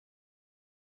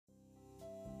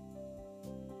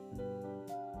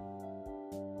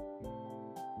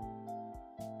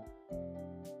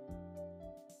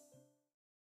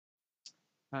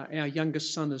Our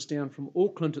youngest son is down from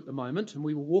Auckland at the moment, and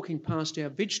we were walking past our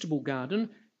vegetable garden,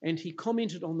 and he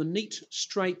commented on the neat,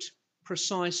 straight,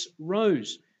 precise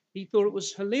rows. He thought it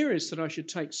was hilarious that I should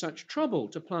take such trouble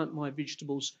to plant my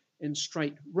vegetables in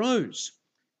straight rows.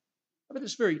 But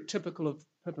it's very typical of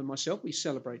Pip and myself. We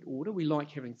celebrate order. We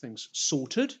like having things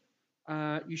sorted.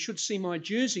 You should see my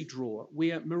jersey drawer.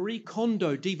 We're Marie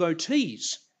Kondo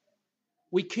devotees.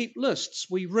 We keep lists.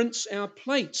 We rinse our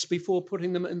plates before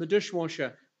putting them in the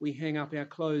dishwasher. We hang up our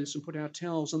clothes and put our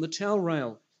towels on the towel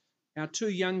rail. Our two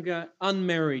younger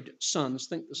unmarried sons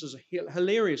think this is a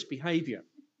hilarious behaviour.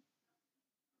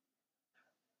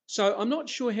 So I'm not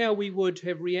sure how we would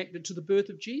have reacted to the birth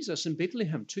of Jesus in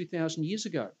Bethlehem 2,000 years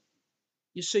ago.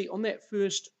 You see, on that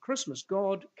first Christmas,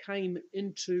 God came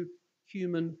into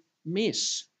human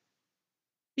mess.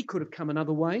 He could have come in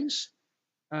other ways,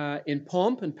 in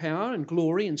pomp and power and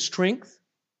glory and strength,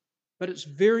 but it's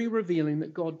very revealing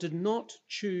that God did not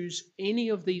choose any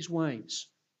of these ways.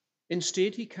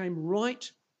 Instead, he came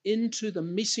right into the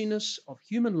messiness of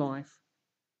human life.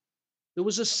 There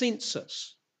was a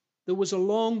census. There was a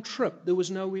long trip. There was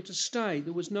nowhere to stay.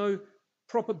 There was no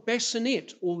proper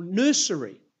bassinet or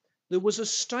nursery. There was a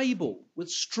stable with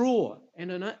straw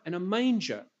and a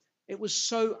manger. It was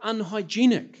so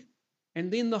unhygienic.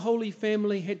 And then the Holy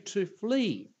Family had to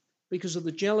flee because of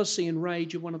the jealousy and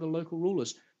rage of one of the local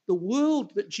rulers. The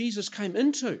world that Jesus came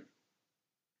into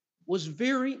was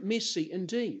very messy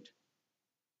indeed.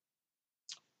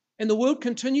 And the world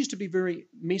continues to be very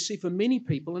messy for many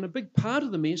people. And a big part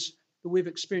of the mess that we've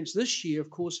experienced this year, of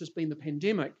course, has been the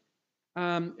pandemic.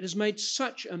 It has made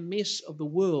such a mess of the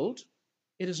world.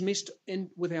 It has messed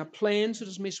with our plans. It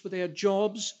has messed with our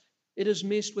jobs. It has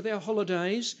messed with our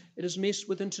holidays. It has messed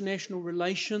with international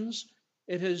relations.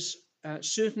 It has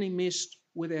certainly messed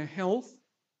with our health.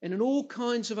 And in all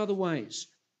kinds of other ways,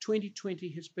 2020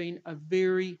 has been a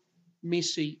very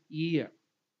messy year.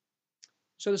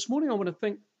 So this morning I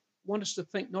want us to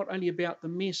think not only about the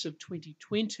mess of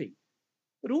 2020,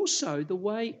 but also the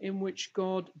way in which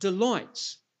God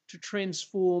delights to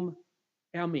transform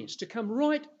our mess, to come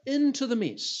right into the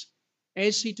mess,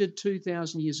 as he did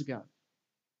 2,000 years ago.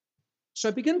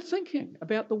 So begin thinking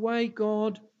about the way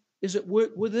God is at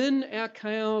work within our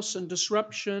chaos and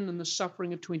disruption and the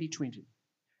suffering of 2020.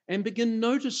 And begin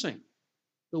noticing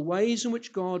the ways in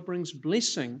which God brings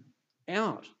blessing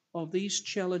out of these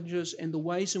challenges and the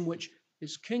ways in which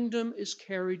his kingdom is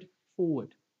carried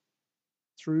forward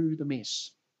through the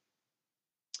mess.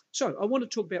 So I want to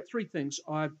talk about three things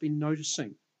I've been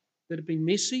noticing that have been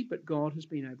messy, but God has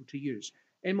been able to use.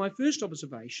 And my first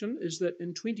observation is that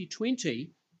in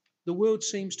 2020, the world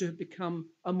seems to have become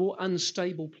a more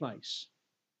unstable place.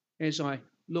 As I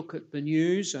look at the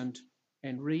news and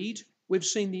read, we've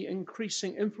seen the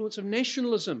increasing influence of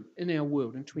nationalism in our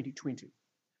world in 2020,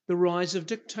 the rise of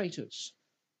dictators.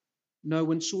 No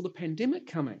one saw the pandemic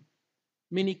coming.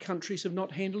 Many countries have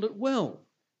not handled it well,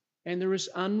 and there is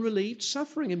unrelieved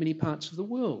suffering in many parts of the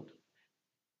world.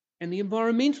 And the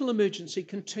environmental emergency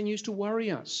continues to worry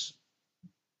us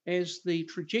as the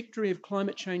trajectory of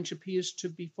climate change appears to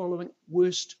be following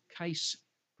worst case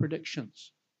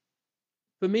predictions.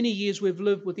 For many years, we've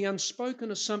lived with the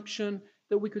unspoken assumption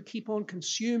that we could keep on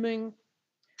consuming,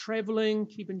 traveling,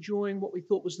 keep enjoying what we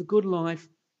thought was the good life.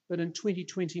 But in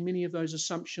 2020, many of those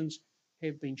assumptions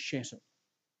have been shattered.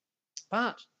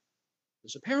 But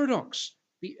there's a paradox.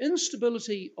 The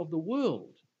instability of the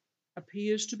world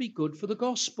appears to be good for the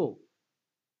gospel.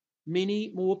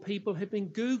 Many more people have been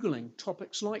Googling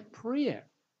topics like prayer.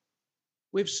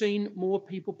 We've seen more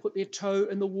people put their toe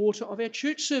in the water of our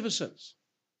church services.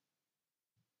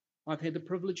 I've had the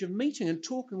privilege of meeting and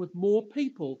talking with more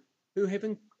people who have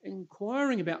been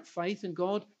inquiring about faith in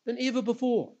God than ever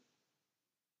before.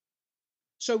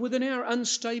 So within our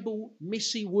unstable,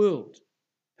 messy world,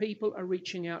 people are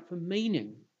reaching out for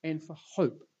meaning and for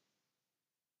hope.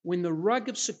 When the rug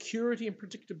of security and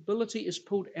predictability is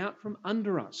pulled out from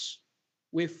under us,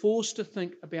 we're forced to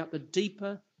think about the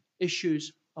deeper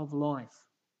issues of life.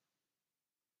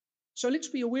 So let's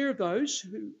be aware of those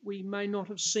who we may not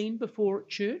have seen before at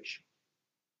church.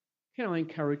 Can I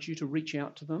encourage you to reach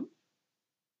out to them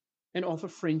and offer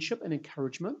friendship and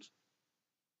encouragement?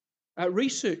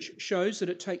 Research shows that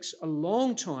it takes a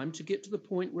long time to get to the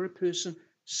point where a person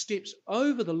steps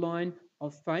over the line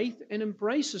of faith and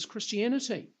embraces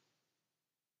Christianity.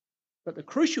 But the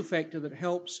crucial factor that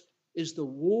helps is the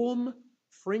warm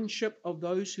friendship of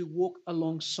those who walk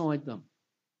alongside them.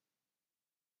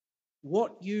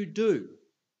 What you do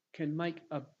can make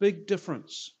a big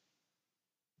difference.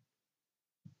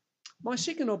 My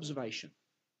second observation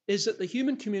is that the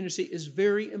human community is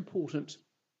very important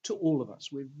to all of us.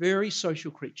 We're very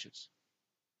social creatures.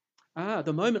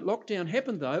 The moment lockdown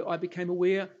happened, though, I became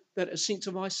aware that a sense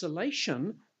of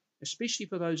isolation, especially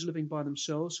for those living by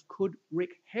themselves, could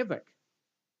wreak havoc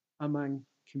among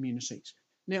communities.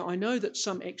 Now, I know that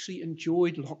some actually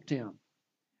enjoyed lockdown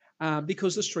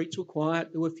because the streets were quiet,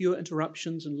 there were fewer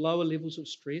interruptions and lower levels of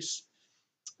stress.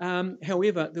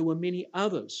 However, there were many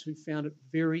others who found it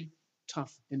very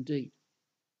tough indeed.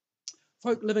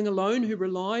 Folk living alone who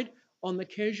relied on the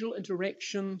casual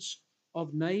interactions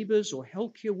of neighbours or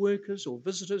healthcare workers or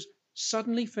visitors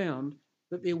suddenly found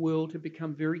that their world had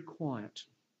become very quiet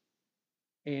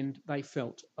and they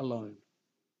felt alone.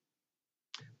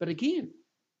 But again,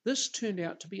 this turned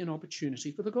out to be an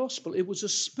opportunity for the gospel. It was a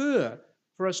spur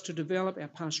for us to develop our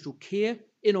pastoral care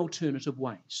in alternative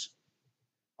ways.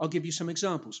 I'll give you some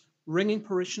examples. Ringing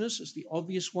parishioners is the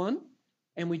obvious one,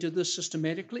 and we did this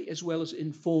systematically as well as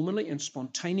informally and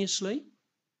spontaneously.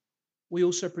 We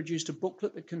also produced a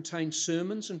booklet that contained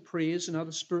sermons and prayers and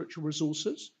other spiritual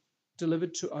resources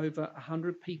delivered to over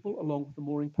 100 people along with the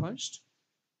Mooring Post.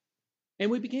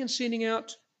 And we began sending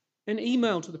out an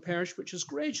email to the parish, which has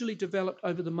gradually developed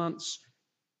over the months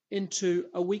into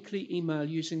a weekly email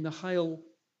using the Hail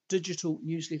digital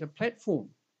newsletter platform.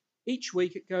 Each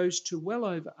week it goes to well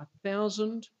over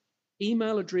 1,000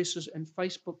 email addresses and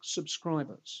Facebook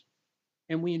subscribers,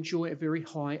 and we enjoy a very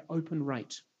high open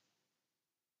rate.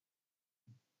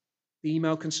 The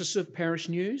email consists of parish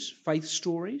news, faith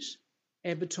stories,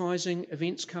 advertising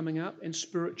events coming up, and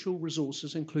spiritual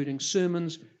resources, including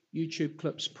sermons, YouTube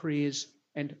clips, prayers,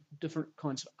 and different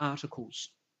kinds of articles.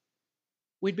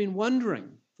 We'd been wondering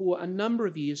for a number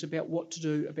of years about what to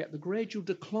do about the gradual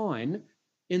decline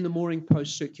in the Mooring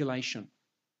Post circulation.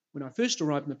 When I first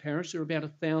arrived in the parish, there were about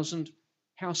 1,000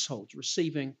 households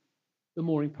receiving the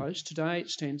Mooring Post. Today it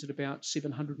stands at about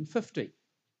 750.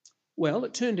 Well,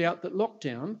 it turned out that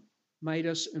lockdown made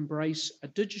us embrace a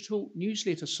digital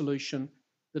newsletter solution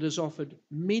that has offered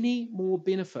many more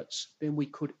benefits than we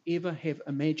could ever have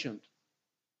imagined.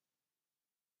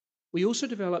 We also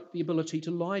developed the ability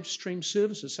to live stream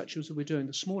services such as we're doing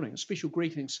this morning. Special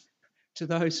greetings to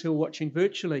those who are watching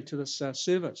virtually to this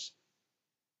service.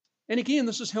 And again,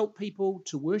 this has helped people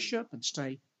to worship and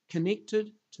stay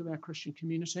connected to our Christian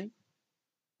community.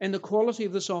 And the quality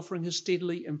of this offering has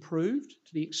steadily improved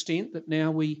to the extent that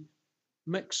now we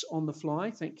mix on the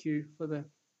fly. Thank you for the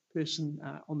person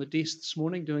on the desk this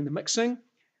morning doing the mixing,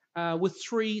 with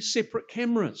 3 separate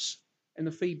cameras. And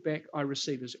the feedback I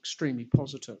receive is extremely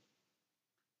positive.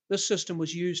 This system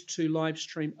was used to live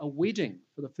stream a wedding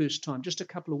for the first time just a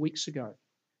couple of weeks ago,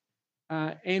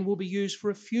 and will be used for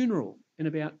a funeral in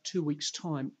about 2 weeks'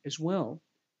 time as well,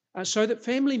 so that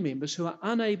family members who are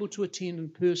unable to attend in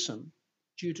person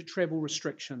due to travel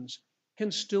restrictions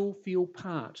can still feel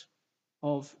part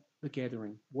of the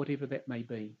gathering, whatever that may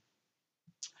be.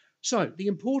 So the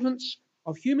importance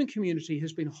of human community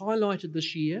has been highlighted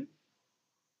this year,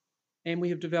 and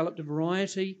we have developed a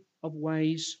variety of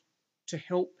ways to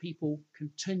help people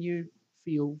continue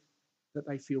feel that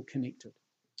they feel connected.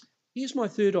 Here's my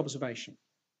third observation.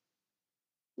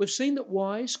 We've seen that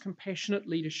wise, compassionate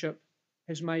leadership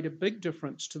has made a big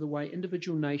difference to the way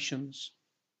individual nations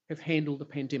have handled the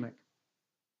pandemic.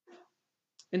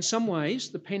 In some ways,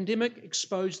 the pandemic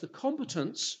exposed the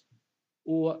competence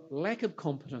or lack of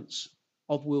competence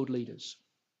of world leaders.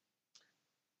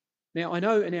 Now, I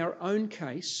know in our own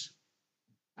case,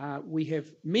 we have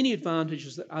many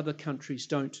advantages that other countries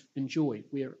don't enjoy.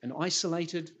 We're an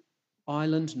isolated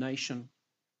island nation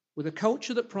with a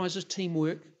culture that prizes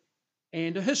teamwork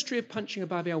and a history of punching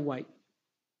above our weight.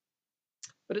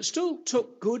 But it still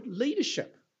took good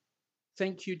leadership,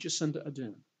 thank you Jacinda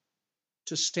Ardern,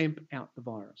 to stamp out the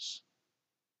virus.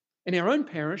 In our own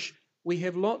parish, we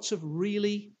have lots of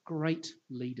really great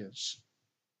leaders,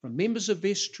 from members of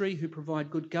vestry who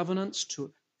provide good governance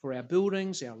for our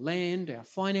buildings, our land, our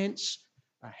finance,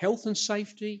 our health and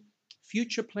safety,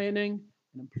 future planning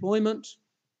and employment.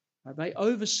 They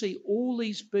oversee all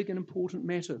these big and important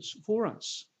matters for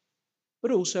us,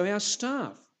 but also our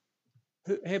staff,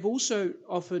 who have also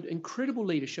offered incredible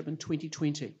leadership in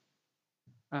 2020.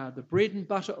 The bread and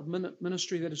butter of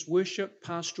ministry, that is worship,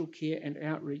 pastoral care and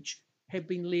outreach, have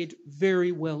been led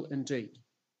very well indeed.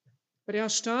 But our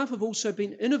staff have also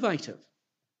been innovative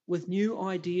with new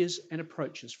ideas and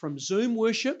approaches, from Zoom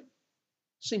worship,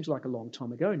 seems like a long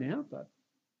time ago now, but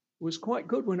it was quite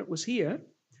good when it was here,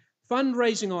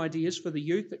 fundraising ideas for the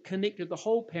youth that connected the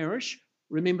whole parish.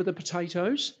 Remember the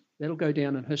potatoes? That'll go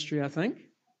down in history, I think.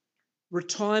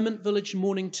 Retirement village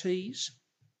morning teas,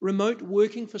 remote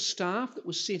working for staff that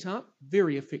was set up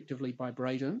very effectively by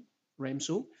Braden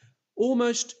Ramsell,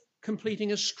 almost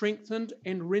completing a strengthened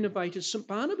and renovated St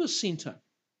Barnabas Centre.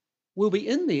 We'll be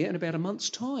in there in about a month's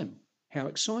time. How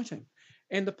exciting.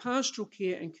 And the pastoral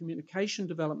care and communication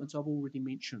developments I've already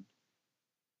mentioned.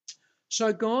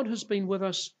 So God has been with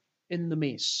us in the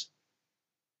mess.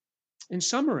 In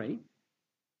summary,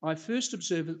 I first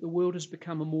observed that the world has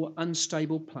become a more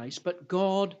unstable place, but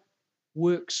God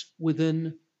works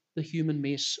within the human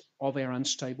mess of our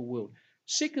unstable world.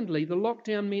 Secondly, the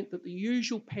lockdown meant that the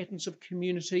usual patterns of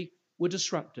community were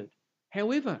disrupted.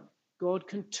 However, God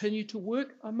continued to work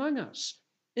among us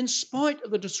in spite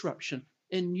of the disruption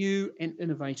in new and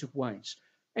innovative ways.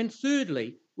 And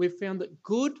thirdly, we've found that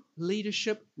good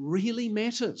leadership really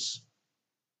matters.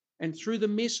 And through the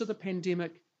mess of the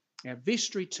pandemic, our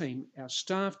vestry team, our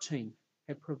staff team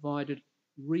have provided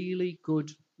really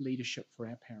good leadership for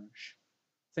our parish.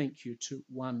 Thank you to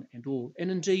one and all. And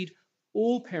indeed,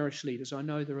 all parish leaders. I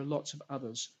know there are lots of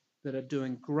others that are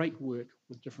doing great work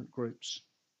with different groups.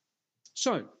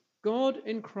 So, God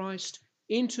in Christ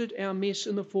entered our mess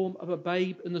in the form of a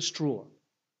babe in the straw.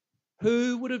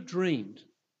 Who would have dreamed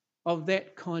of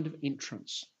that kind of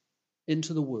entrance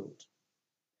into the world?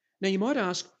 Now, you might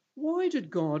ask, why did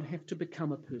God have to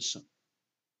become a person?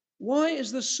 Why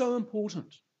is this so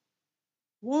important?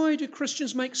 Why do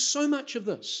Christians make so much of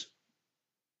this?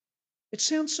 It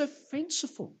sounds so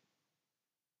fanciful.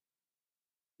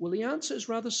 Well, the answer is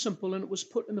rather simple, and it was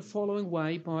put in the following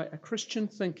way by a Christian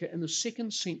thinker in the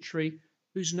 2nd century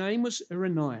whose name was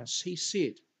Irenaeus. He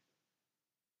said,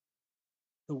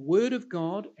 "The Word of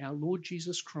God, our Lord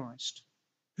Jesus Christ,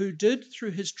 who did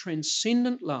through his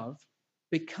transcendent love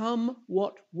become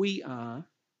what we are,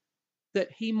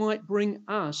 that he might bring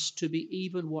us to be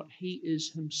even what he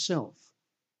is himself."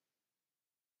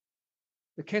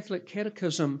 The Catholic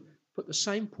Catechism put the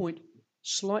same point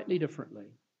slightly differently.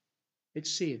 It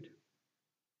said,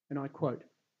 and I quote,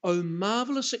 "O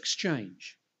marvellous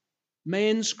exchange!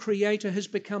 Man's creator has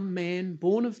become man,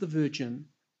 born of the Virgin.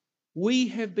 We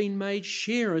have been made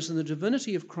sharers in the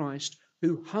divinity of Christ,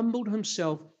 who humbled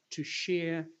himself to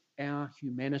share our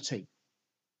humanity."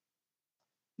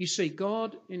 You see,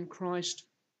 God in Christ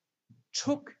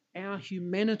took our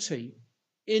humanity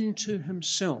into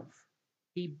himself.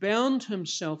 He bound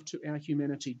himself to our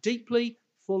humanity deeply,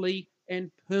 fully,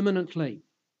 and permanently.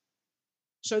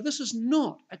 So this is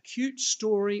not a cute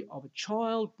story of a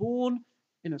child born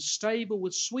in a stable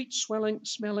with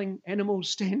sweet-smelling animals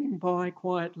standing by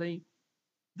quietly.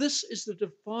 This is the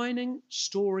defining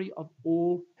story of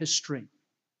all history.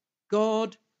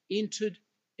 God entered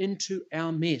into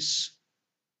our mess,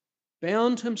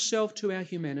 bound himself to our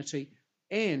humanity,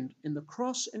 and in the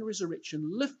cross and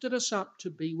resurrection lifted us up to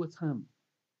be with him.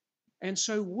 And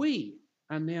so we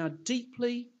are now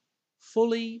deeply,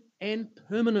 fully, and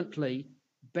permanently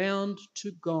bound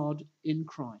to God in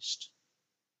Christ.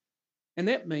 And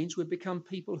that means we've become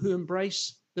people who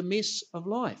embrace the mess of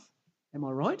life. Am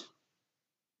I right?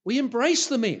 We embrace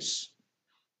the mess.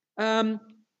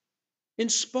 In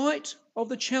spite of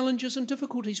the challenges and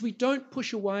difficulties, we don't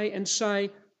push away and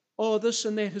say, "Oh, this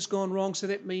and that has gone wrong, so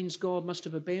that means God must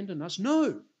have abandoned us."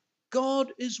 No,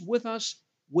 God is with us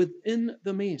within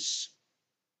the mess.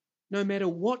 No matter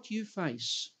what you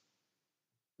face,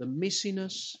 the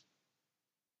messiness,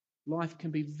 life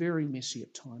can be very messy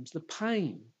at times. The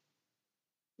pain,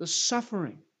 the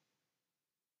suffering,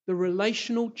 the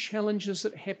relational challenges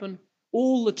that happen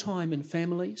all the time in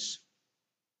families,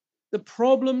 the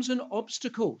problems and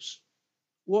obstacles,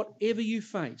 whatever you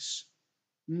face,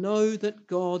 know that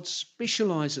God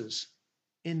specializes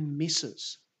in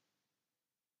messes.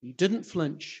 He didn't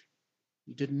flinch.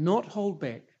 He did not hold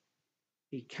back.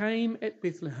 He came at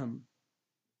Bethlehem,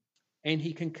 and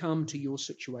he can come to your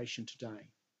situation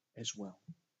today as well.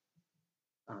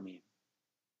 Amen.